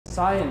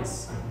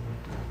Science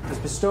has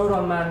bestowed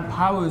on man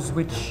powers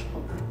which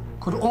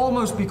could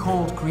almost be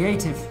called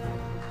creative.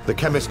 The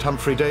chemist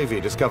Humphrey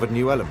Davy discovered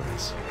new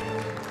elements.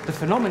 The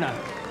phenomena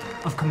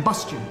of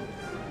combustion.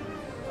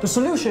 The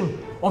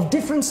solution of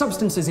different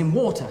substances in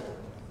water.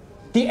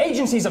 The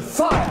agencies of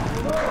fire.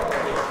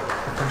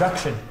 The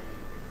production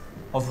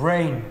of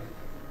rain,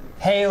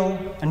 hail,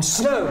 and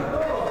snow.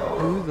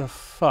 Who the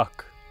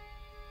fuck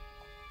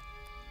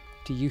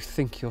do you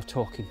think you're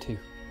talking to?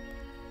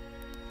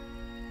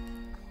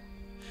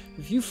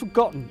 Have you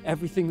forgotten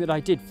everything that I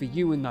did for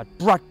you and that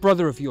brat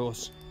brother of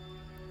yours?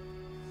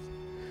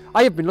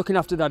 I have been looking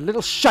after that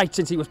little shite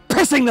since he was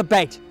pissing the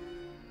bed.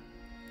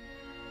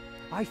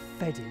 I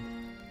fed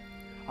him.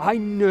 I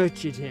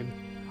nurtured him.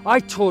 I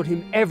taught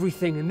him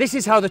everything, and this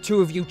is how the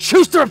two of you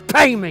choose to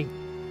repay me!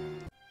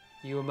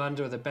 You,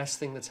 Amanda, are the best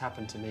thing that's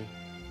happened to me.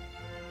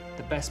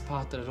 The best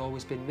part that had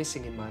always been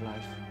missing in my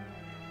life.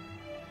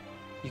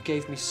 You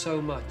gave me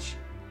so much,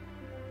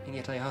 and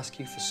yet I ask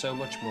you for so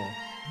much more.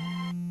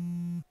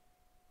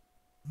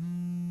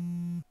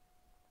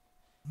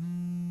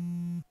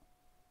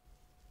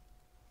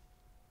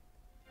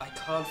 I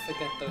can't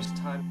forget those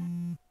times.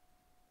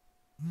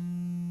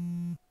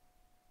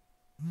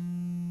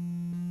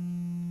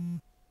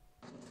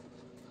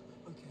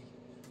 Okay.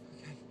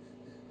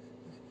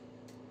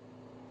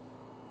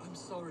 I'm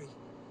sorry.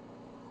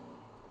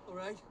 All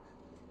right?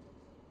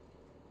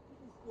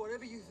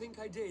 Whatever you think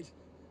I did,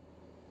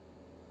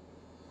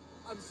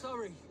 I'm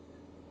sorry.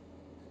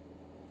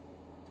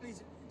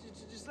 Please,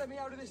 just let me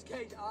out of this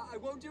cage. I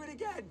won't do it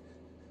again.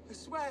 I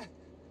swear.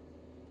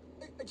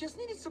 I just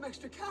needed some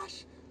extra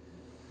cash.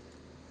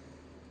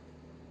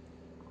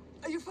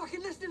 Are you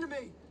fucking listening to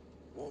me?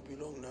 Won't be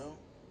long now.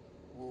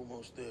 We're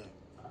almost there.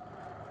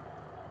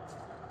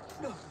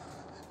 No,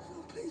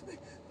 please, mate.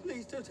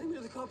 Please don't take me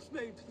to the cops,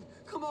 mate.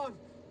 Come on.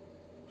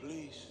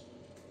 Please.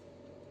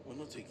 We're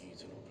not taking you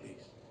to no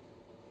police.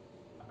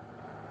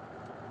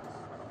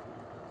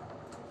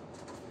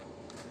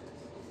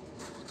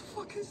 What the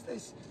fuck is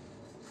this?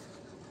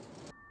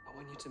 I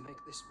want you to make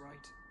this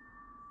right.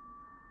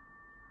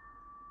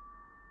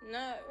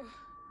 No,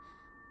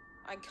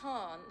 I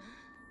can't.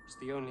 It's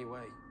the only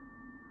way.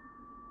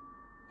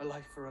 A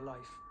life for a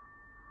life.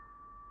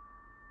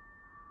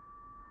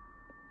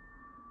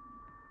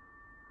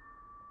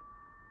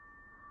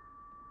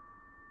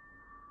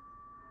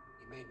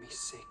 You made me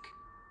sick.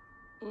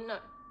 No.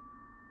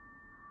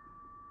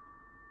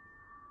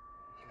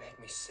 He made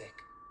me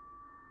sick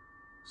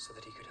so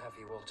that he could have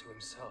you all to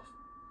himself.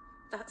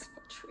 That's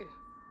not true.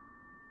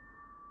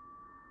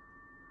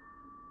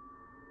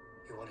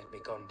 You wanted me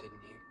gone,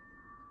 didn't you?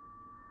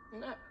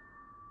 No. I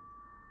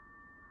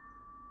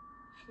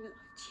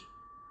loved you.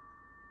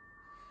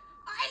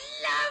 I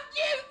loved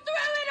you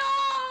through it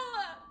all!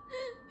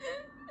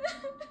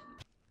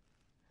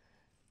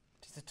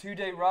 It is a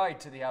 2-day ride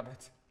to the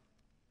abbot.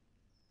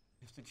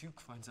 If the Duke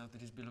finds out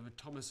that his beloved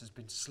Thomas has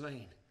been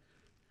slain,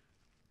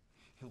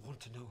 he'll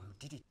want to know who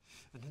did it,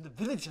 and then the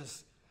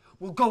villagers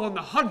will go on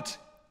the hunt.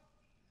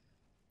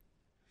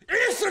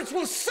 Innocents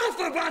will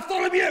suffer,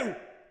 Bartholomew!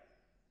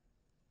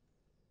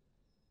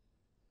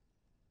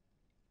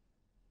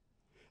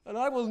 And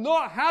I will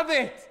not have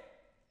it!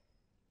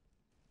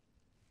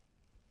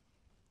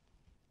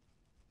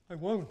 I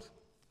won't.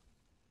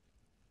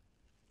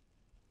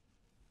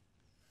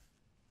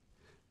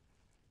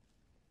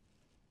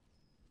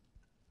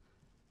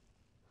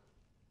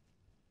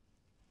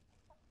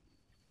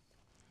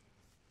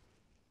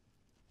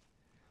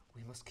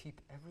 We must keep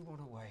everyone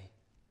away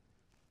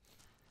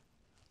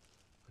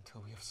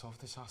until we have solved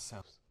this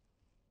ourselves.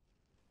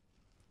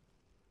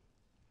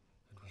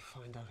 And we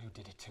find out who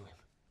did it to him.